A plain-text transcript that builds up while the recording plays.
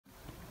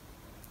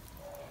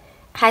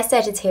Hi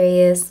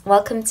Sagittarius,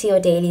 welcome to your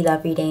daily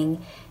love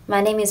reading. My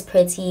name is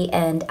Pretty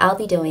and I'll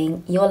be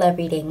doing your love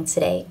reading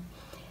today.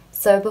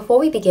 So before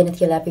we begin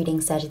with your love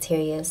reading,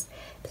 Sagittarius,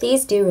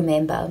 please do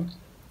remember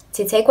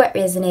to take what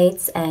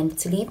resonates and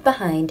to leave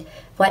behind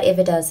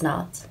whatever does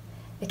not.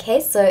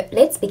 Okay, so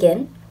let's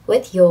begin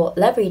with your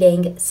love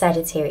reading,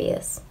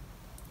 Sagittarius.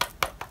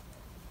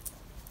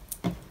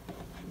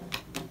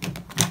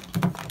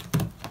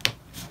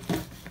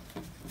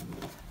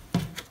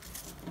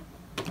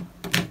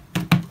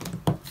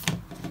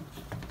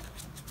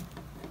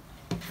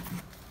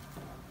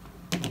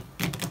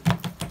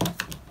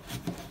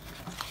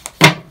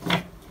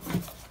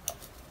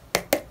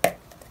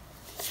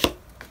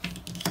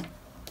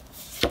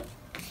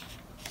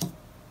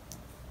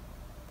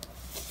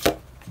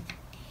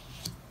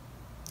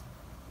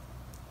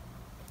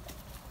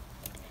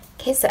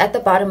 Okay, so at the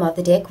bottom of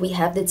the deck, we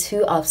have the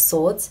Two of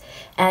Swords,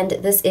 and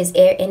this is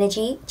air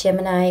energy,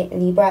 Gemini,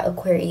 Libra,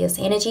 Aquarius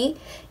energy.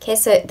 Okay,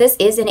 so this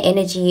is an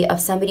energy of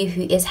somebody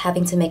who is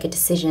having to make a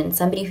decision,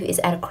 somebody who is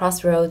at a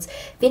crossroads,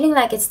 feeling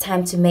like it's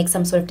time to make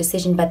some sort of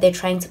decision, but they're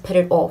trying to put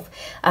it off.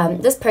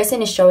 This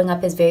person is showing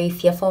up as very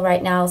fearful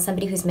right now,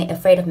 somebody who's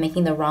afraid of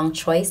making the wrong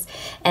choice,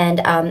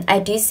 and I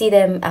do see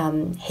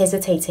them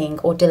hesitating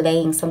or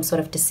delaying some sort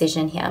of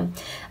decision here.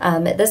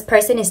 This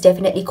person is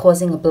definitely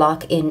causing a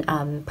block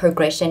in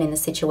progression in the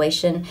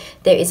situation.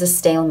 There is a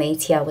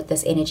stalemate here with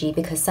this energy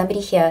because somebody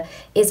here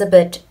is a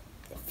bit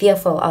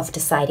fearful of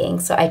deciding.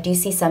 So I do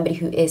see somebody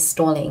who is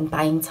stalling,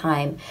 buying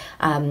time,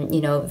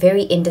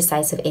 very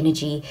indecisive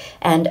energy.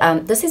 And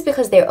this is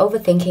because they're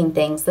overthinking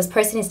things. This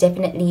person is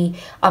definitely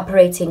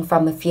operating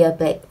from a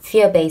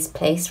fear-based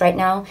place right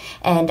now.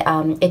 And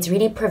it's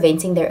really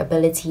preventing their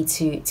ability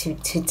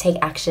to take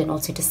action or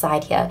to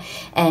decide here.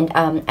 And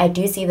I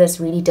do see this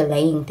really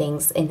delaying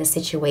things in the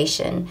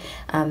situation.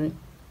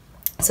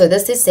 So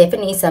this is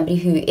definitely somebody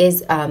who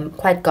is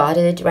quite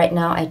guarded right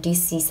now. I do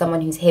see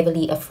someone who's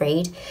heavily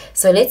afraid.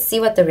 So let's see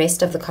what the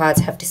rest of the cards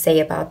have to say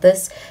about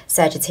this,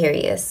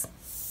 Sagittarius.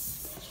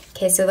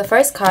 Okay, so the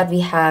first card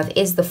we have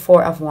is the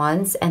Four of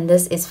Wands, and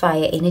this is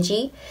fire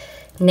energy.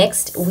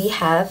 Next, we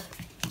have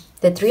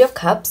the Three of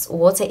Cups,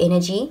 water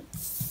energy.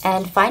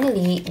 And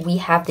finally, we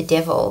have the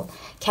Devil,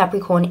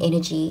 Capricorn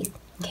energy.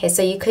 Okay,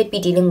 so you could be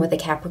dealing with a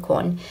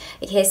Capricorn.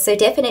 Okay, so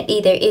definitely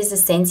there is a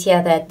sense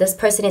here that this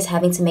person is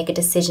having to make a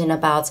decision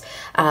about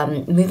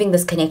moving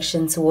this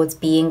connection towards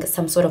being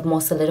some sort of more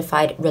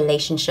solidified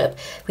relationship.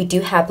 We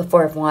do have the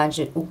Four of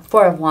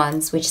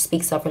Wands, which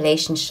speaks of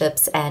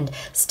relationships and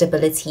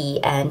stability.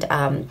 And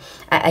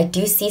I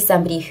do see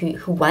somebody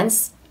who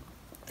wants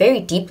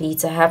very deeply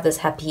to have this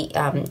happy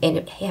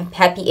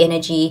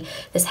energy,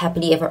 this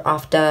happily ever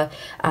after.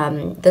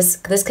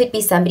 This could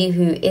be somebody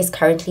who is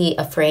currently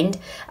a friend.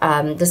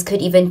 This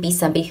could even be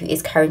somebody who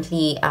is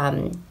currently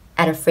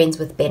at a friends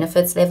with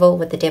benefits level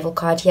with the Devil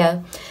card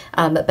here.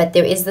 But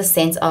there is the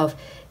sense of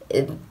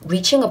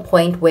reaching a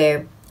point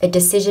where a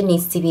decision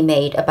needs to be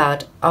made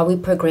about, are we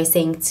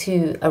progressing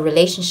to a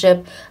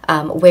relationship?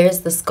 Where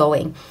is this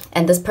going?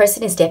 And this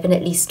person is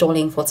definitely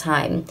stalling for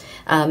time.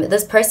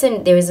 This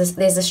person, there's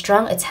a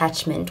strong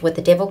attachment with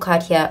the Devil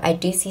card here. I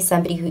do see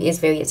somebody who is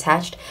very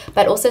attached,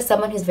 but also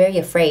someone who's very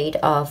afraid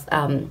of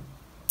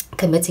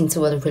committing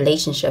to a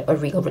relationship, a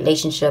real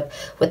relationship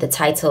with a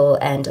title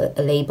and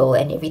a label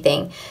and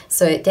everything.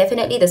 So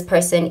definitely this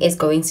person is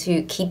going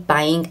to keep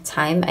buying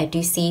time. I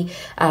do see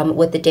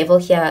with the Devil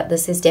here,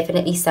 this is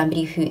definitely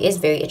somebody who is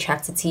very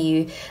attracted to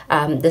you.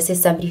 This is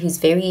somebody who's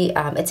very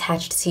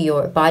attached to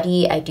your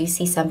body. I do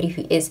see somebody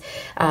who is,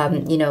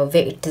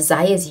 very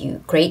desires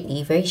you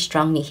greatly, very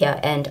strongly here.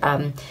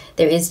 And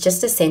there is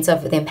just a sense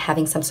of them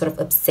having some sort of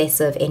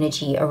obsessive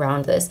energy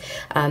around this.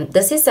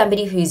 This is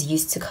somebody who's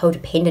used to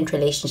codependent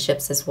relationships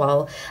as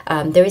well.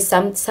 There is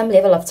some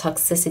level of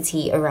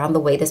toxicity around the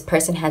way this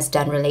person has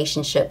done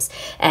relationships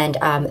and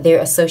their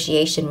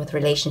association with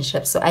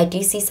relationships. So I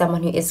do see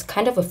someone who is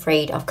kind of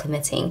afraid of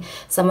committing,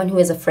 someone who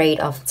is afraid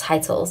of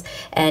titles,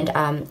 and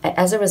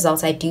as a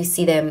result I do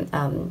see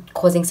them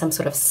causing some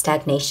sort of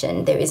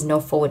stagnation. There is no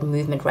forward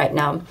movement right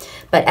now.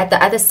 But at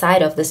the other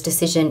side of this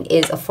decision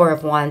is a Four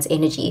of Wands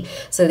energy.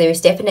 So there is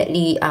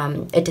definitely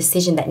a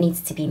decision that needs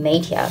to be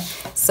made here.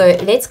 So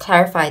let's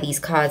clarify these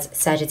cards,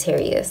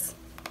 Sagittarius.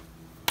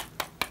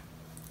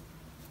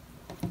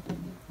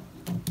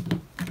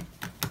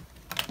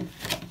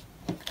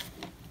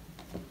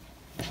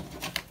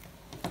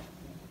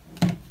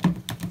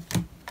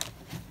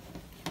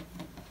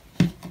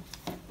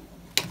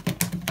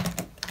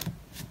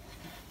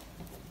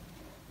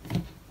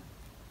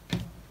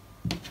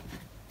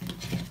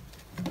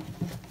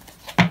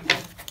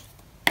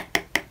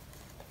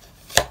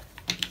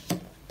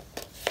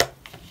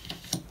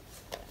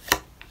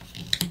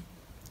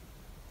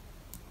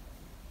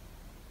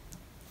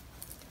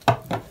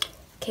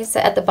 Okay, so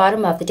at the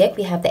bottom of the deck,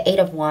 we have the Eight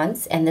of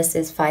Wands, and this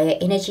is fire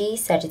energy,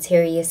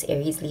 Sagittarius,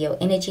 Aries, Leo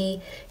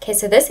energy. Okay,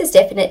 so this is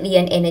definitely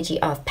an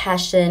energy of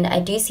passion.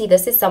 I do see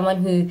this is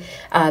someone who,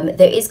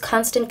 there is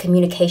constant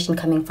communication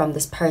coming from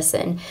this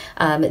person.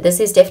 This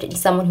is definitely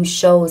someone who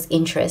shows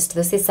interest.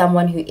 This is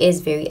someone who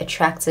is very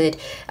attracted.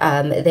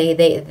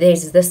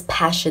 There's this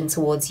passion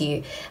towards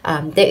you.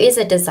 There is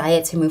a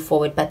desire to move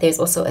forward, but there's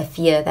also a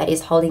fear that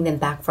is holding them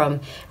back from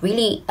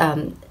really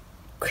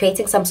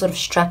creating some sort of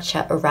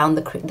structure around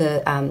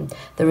the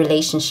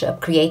relationship,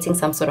 creating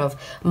some sort of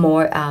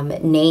more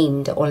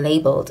named or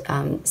labeled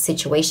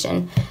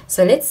situation.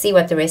 So let's see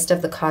what the rest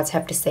of the cards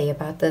have to say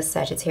about this,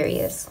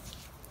 Sagittarius.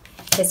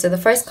 Okay, so the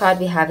first card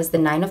we have is the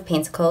Nine of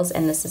Pentacles,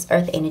 and this is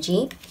earth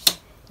energy.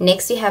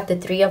 Next we have the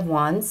Three of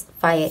Wands,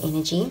 fire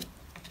energy.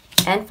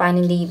 And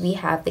finally we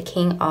have the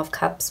King of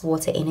Cups,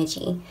 water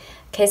energy.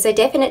 Okay, so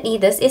definitely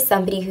this is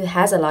somebody who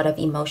has a lot of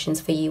emotions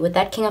for you. With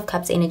that King of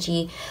Cups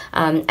energy,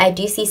 I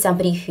do see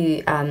somebody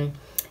who,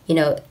 you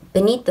know,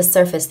 beneath the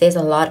surface, there's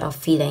a lot of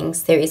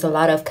feelings. There is a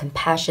lot of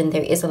compassion.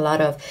 There is a lot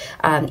of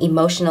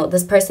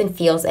this person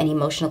feels an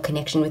emotional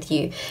connection with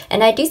you.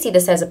 And I do see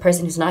this as a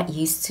person who's not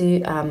used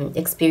to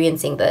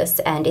experiencing this.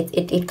 And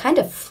it kind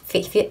of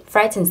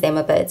frightens them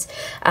a bit.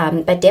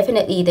 But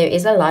definitely there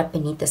is a lot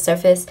beneath the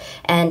surface.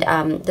 And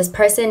this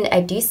person,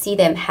 I do see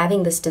them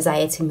having this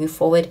desire to move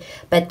forward.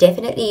 But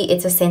definitely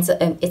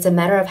it's a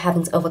matter of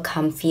having to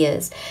overcome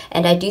fears.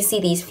 And I do see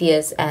these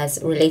fears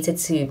as related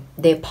to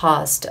their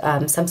past,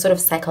 some sort of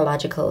psychological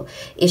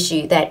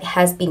issue that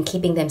has been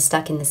keeping them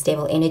stuck in this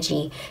devil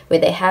energy, where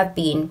they have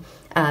been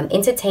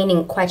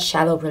entertaining quite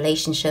shallow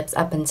relationships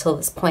up until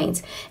this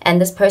point.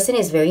 And this person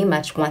is very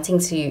much wanting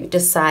to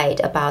decide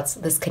about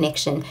this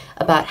connection,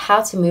 about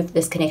how to move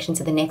this connection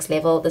to the next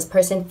level. This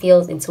person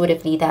feels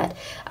intuitively that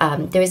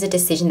there is a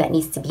decision that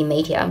needs to be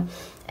made here.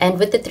 And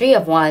with the Three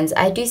of Wands,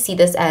 I do see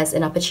this as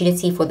an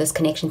opportunity for this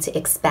connection to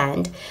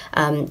expand.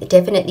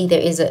 Definitely there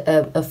is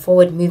a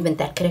forward movement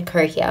that could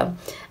occur here.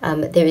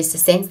 There is a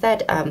sense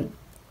that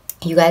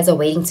you guys are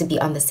waiting to be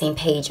on the same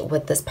page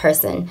with this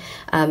person.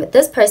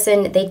 This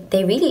person,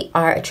 they really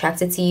are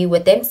attracted to you.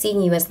 With them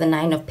seeing you as the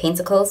Nine of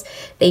Pentacles,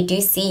 they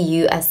do see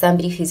you as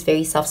somebody who's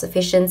very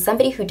self-sufficient,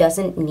 somebody who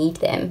doesn't need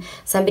them,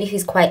 somebody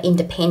who's quite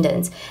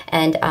independent.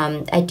 And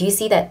I do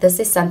see that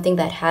this is something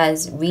that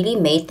has really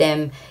made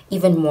them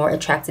even more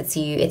attracted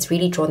to you. It's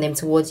really drawn them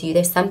towards you.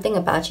 There's something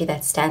about you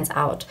that stands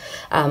out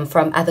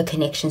from other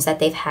connections that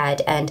they've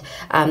had. And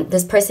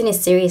this person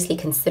is seriously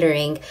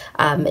considering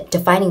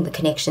defining the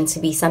connection to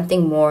be something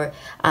more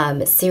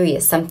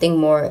serious, something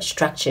more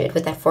structured.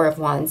 With that Four of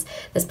Wands,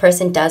 this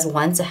person does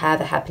want to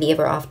have a happily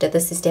ever after.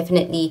 This is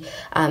definitely,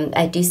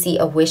 I do see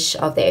a wish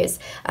of theirs.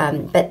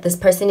 But this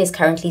person is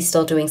currently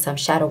still doing some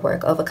shadow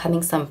work,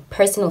 overcoming some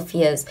personal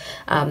fears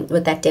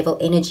with that devil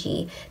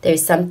energy.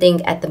 There's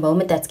something at the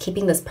moment that's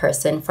keeping this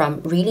person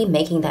from really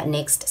making that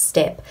next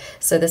step.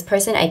 So this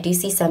person, I do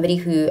see somebody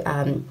who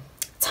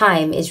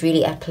time is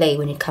really at play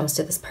when it comes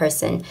to this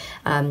person.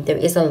 There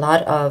is a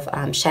lot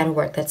of shadow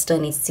work that still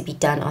needs to be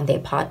done on their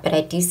part, but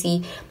I do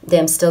see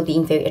them still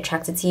being very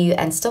attracted to you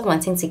and still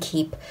wanting to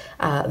keep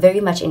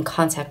very much in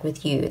contact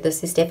with you.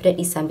 This is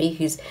definitely somebody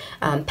who's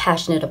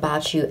passionate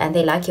about you, and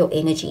they like your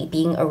energy,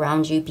 being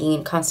around you, being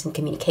in constant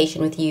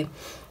communication with you.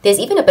 There's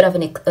even a bit of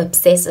an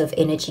obsessive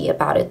energy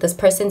about it. This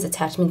person's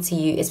attachment to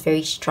you is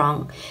very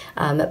strong,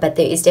 but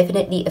there is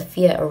definitely a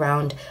fear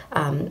around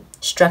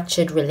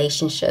structured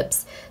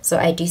relationships. So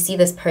I do see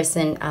this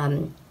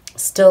person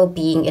still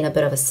being in a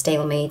bit of a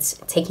stalemate,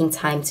 taking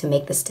time to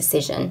make this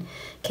decision.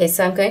 Okay,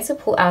 so I'm going to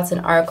pull out an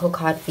oracle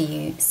card for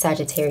you,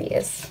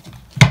 Sagittarius.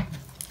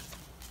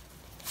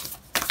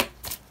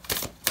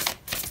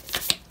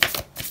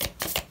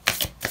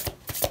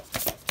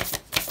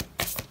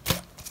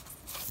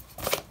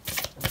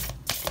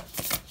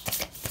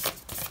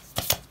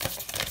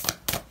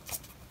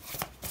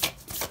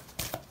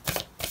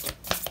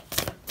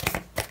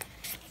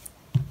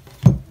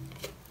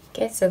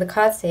 So the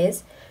card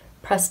says,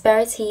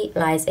 prosperity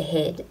lies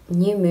ahead,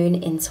 new moon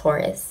in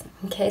Taurus.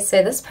 Okay,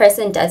 so this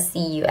person does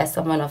see you as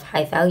someone of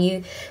high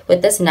value.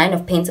 With this Nine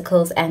of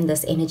Pentacles and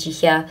this energy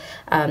here,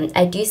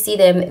 I do see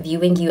them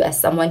viewing you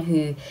as someone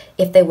who,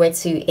 if they were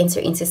to enter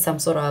into some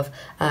sort of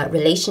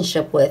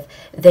relationship with,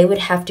 they would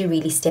have to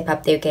really step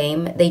up their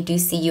game. They do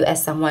see you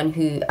as someone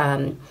who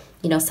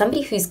you know,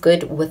 somebody who's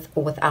good with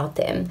or without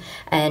them.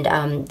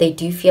 And they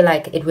do feel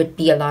like it would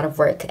be a lot of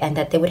work and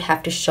that they would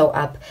have to show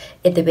up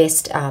in the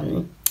best,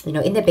 you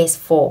know, in the best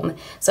form.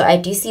 So I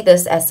do see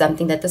this as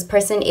something that this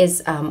person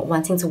is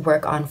wanting to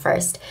work on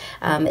first.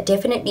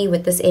 Definitely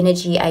with this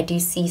energy, I do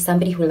see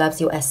somebody who loves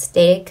your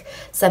aesthetic,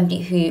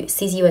 somebody who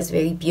sees you as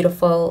very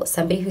beautiful,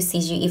 somebody who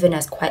sees you even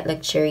as quite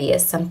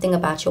luxurious. Something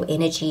about your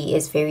energy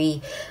is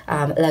very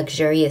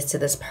luxurious to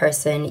this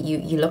person.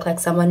 You look like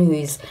someone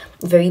who's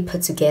very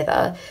put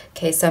together.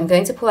 Okay, so I'm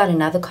going to pull out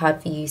another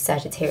card for you,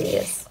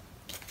 Sagittarius.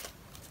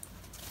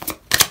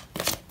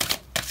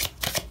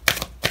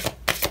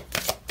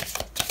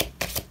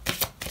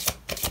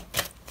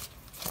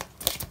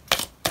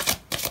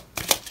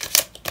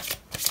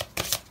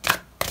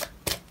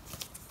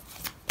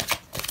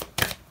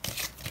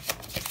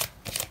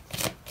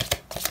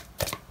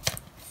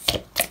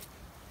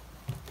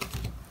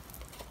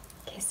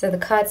 So the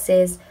card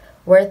says,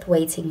 worth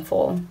waiting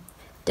for.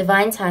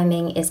 Divine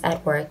timing is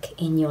at work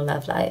in your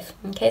love life.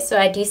 Okay, so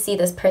I do see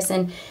this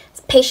person,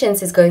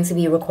 patience is going to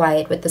be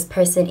required with this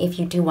person if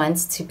you do want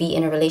to be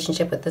in a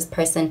relationship with this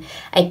person.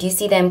 I do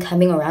see them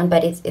coming around,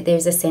 but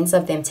there's a sense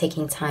of them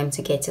taking time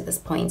to get to this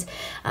point.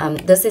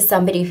 This is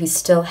somebody who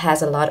still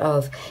has a lot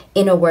of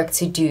inner work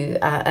to do.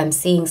 I'm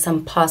seeing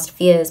some past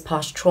fears,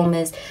 past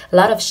traumas, a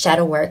lot of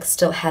shadow work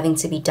still having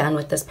to be done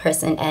with this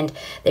person, and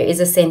there is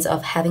a sense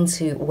of having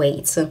to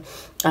wait. So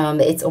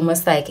it's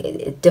almost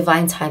like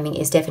divine timing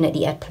is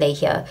definitely at play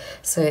here.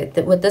 So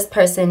with this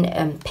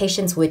person,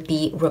 patience would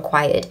be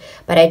required,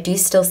 but I do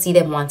still see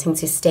them wanting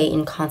to stay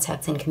in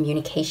contact and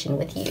communication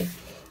with you.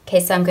 Okay,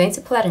 so I'm going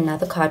to pull out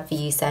another card for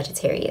you,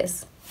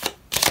 Sagittarius.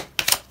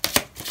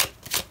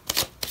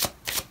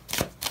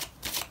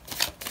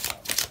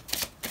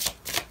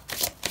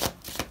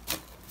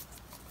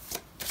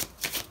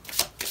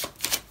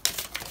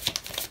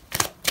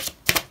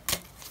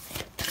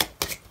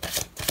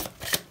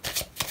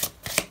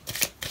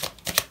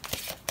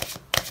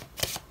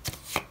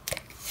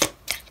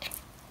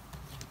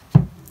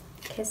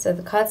 Okay, so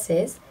the card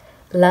says,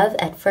 love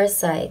at first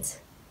sight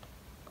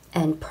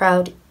and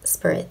proud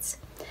spirit.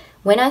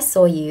 When I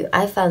saw you,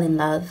 I fell in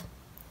love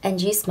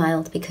and you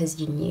smiled because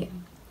you knew.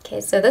 Okay,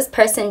 so this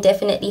person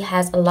definitely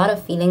has a lot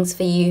of feelings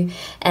for you,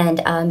 and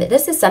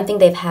this is something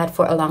they've had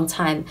for a long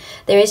time.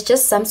 There is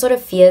just some sort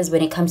of fears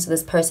when it comes to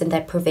this person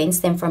that prevents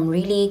them from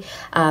really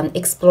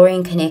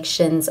exploring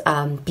connections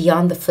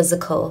beyond the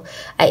physical.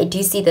 I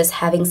do see this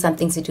having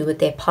something to do with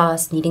their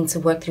past, needing to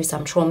work through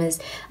some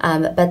traumas,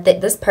 but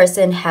this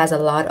person has a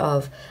lot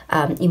of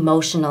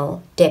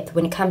emotional depth.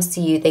 When it comes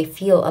to you, they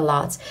feel a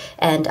lot,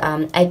 and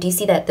I do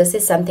see that this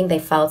is something they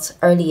felt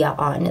earlier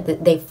on.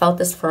 They felt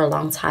this for a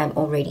long time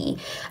already.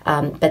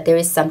 But there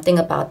is something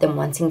about them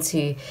wanting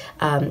to,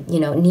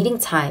 needing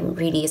time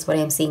really is what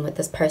I'm seeing with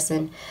this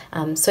person.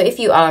 So if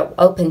you are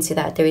open to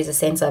that, there is a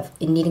sense of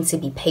needing to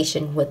be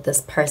patient with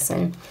this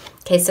person.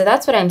 Okay, so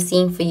that's what I'm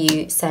seeing for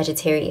you,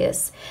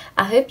 Sagittarius.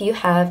 I hope you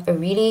have a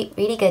really,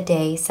 really good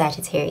day,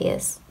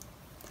 Sagittarius.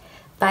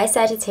 Bye,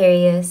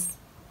 Sagittarius.